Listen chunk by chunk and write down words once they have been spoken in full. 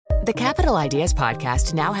The Capital Ideas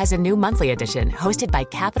Podcast now has a new monthly edition hosted by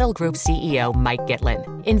Capital Group CEO Mike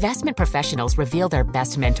Gitlin. Investment professionals reveal their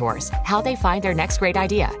best mentors, how they find their next great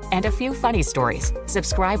idea, and a few funny stories.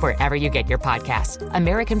 Subscribe wherever you get your podcasts.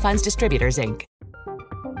 American Funds Distributors, Inc.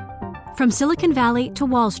 From Silicon Valley to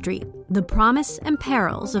Wall Street, the promise and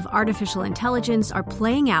perils of artificial intelligence are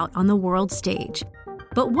playing out on the world stage.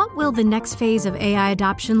 But what will the next phase of AI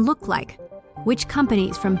adoption look like? Which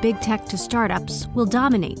companies from big tech to startups will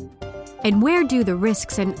dominate? And where do the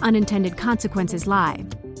risks and unintended consequences lie?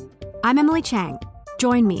 I'm Emily Chang.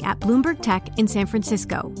 Join me at Bloomberg Tech in San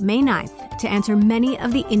Francisco, May 9th, to answer many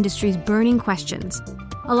of the industry's burning questions,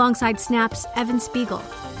 alongside Snap's Evan Spiegel,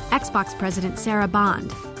 Xbox President Sarah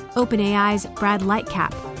Bond, OpenAI's Brad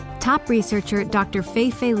Lightcap, top researcher Dr.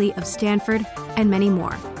 Fei Li of Stanford, and many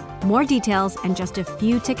more. More details and just a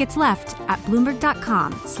few tickets left at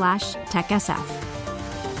Bloomberg.com/TechSF.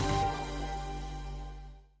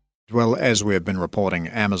 Well, as we have been reporting,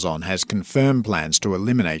 Amazon has confirmed plans to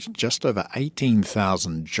eliminate just over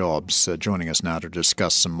 18,000 jobs. Joining us now to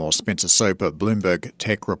discuss some more, Spencer Soper, Bloomberg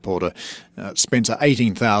tech reporter. Spencer,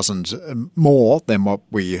 18,000 more than what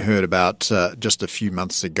we heard about just a few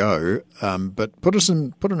months ago. But put it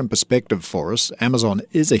in perspective for us. Amazon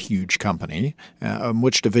is a huge company.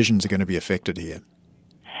 Which divisions are going to be affected here?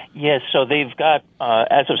 Yes, so they've got,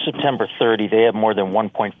 as of September 30, they have more than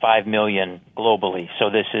 1.5 million globally. So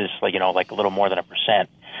this is like a little more than 1%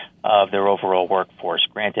 of their overall workforce.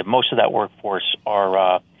 Granted, most of that workforce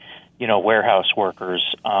are, warehouse workers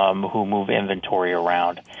who move inventory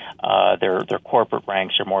around. Their corporate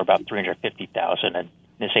ranks are more about 350,000, and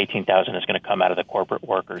this 18,000 is going to come out of the corporate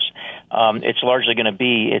workers. It's largely going to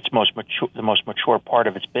be the most mature part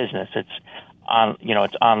of its business. It's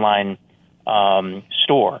online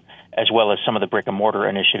store, as well as some of the brick and mortar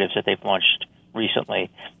initiatives that they've launched recently.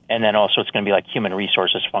 And then also it's going to be like human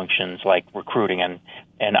resources functions like recruiting and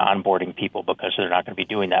onboarding people, because they're not going to be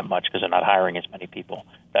doing that much because they're not hiring as many people.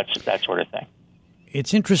 That sort of thing.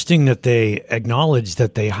 It's interesting that they acknowledge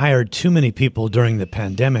that they hired too many people during the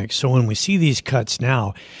pandemic. So when we see these cuts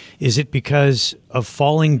now, is it because of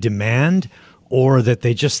falling demand, or that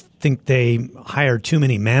they just think they hired too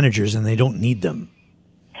many managers and they don't need them?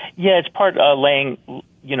 Yeah, it's part leveling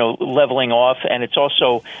off, and it's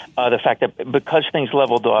also the fact that because things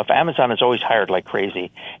leveled off, Amazon has always hired like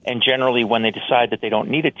crazy. And generally, when they decide that they don't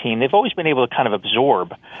need a team, they've always been able to kind of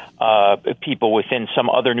absorb people within some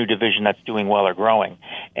other new division that's doing well or growing.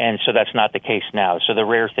 And so that's not the case now. So the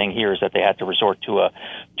rare thing here is that they had to resort to a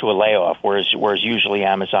layoff, whereas usually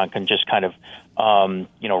Amazon can just kind of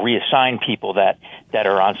reassign people that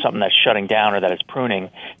are on something that's shutting down or that is pruning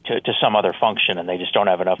to some other function, and they just don't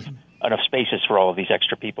have enough spaces for all of these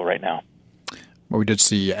extra people right now. Well, we did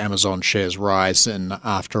see Amazon shares rise in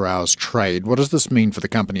after-hours trade. What does this mean for the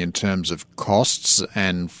company in terms of costs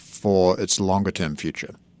and for its longer-term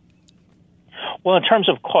future? Well, in terms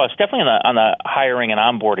of cost, definitely on the hiring and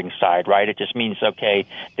onboarding side, right? It just means, okay,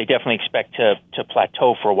 they definitely expect to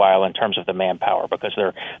plateau for a while in terms of the manpower, because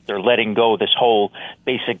they're letting go this whole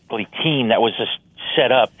basically team that was just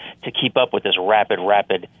set up to keep up with this rapid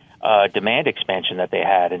demand expansion that they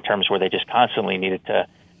had, in terms where they just constantly needed to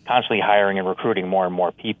hiring and recruiting more and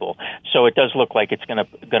more people. So it does look like it's gonna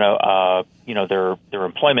their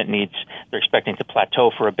employment needs, they're expecting to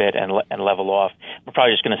plateau for a bit and level off. We're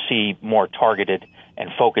probably just going to see more targeted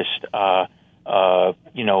and focused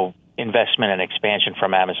investment and expansion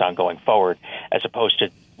from Amazon going forward, as opposed to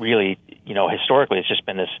really, historically it's just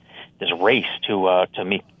been this race to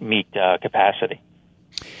meet capacity.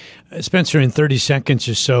 Spencer, in 30 seconds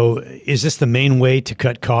or so, is this the main way to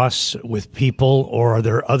cut costs with people, or are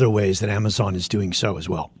there other ways that Amazon is doing so as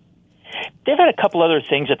well? They've had a couple other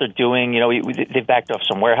things that they're doing. They've backed off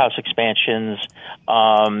some warehouse expansions.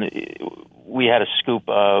 We had a scoop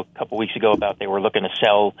a couple weeks ago about they were looking to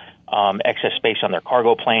sell excess space on their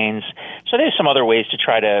cargo planes. So there's some other ways to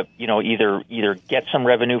try to, either get some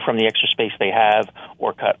revenue from the extra space they have,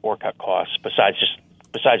 or cut costs besides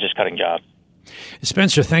just cutting jobs.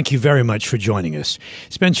 Spencer, thank you very much for joining us.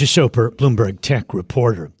 Spencer Soper, Bloomberg Tech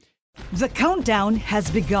reporter. The countdown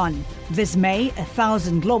has begun. This May,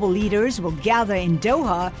 1,000 global leaders will gather in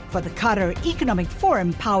Doha for the Qatar Economic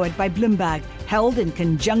Forum powered by Bloomberg, held in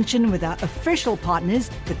conjunction with our official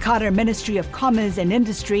partners, the Qatar Ministry of Commerce and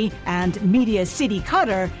Industry and Media City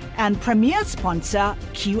Qatar, and premier sponsor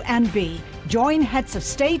QNB. Join heads of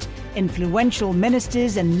state, influential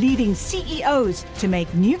ministers, and leading CEOs to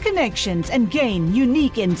make new connections and gain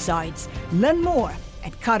unique insights. Learn more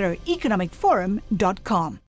at QatarEconomicForum.com.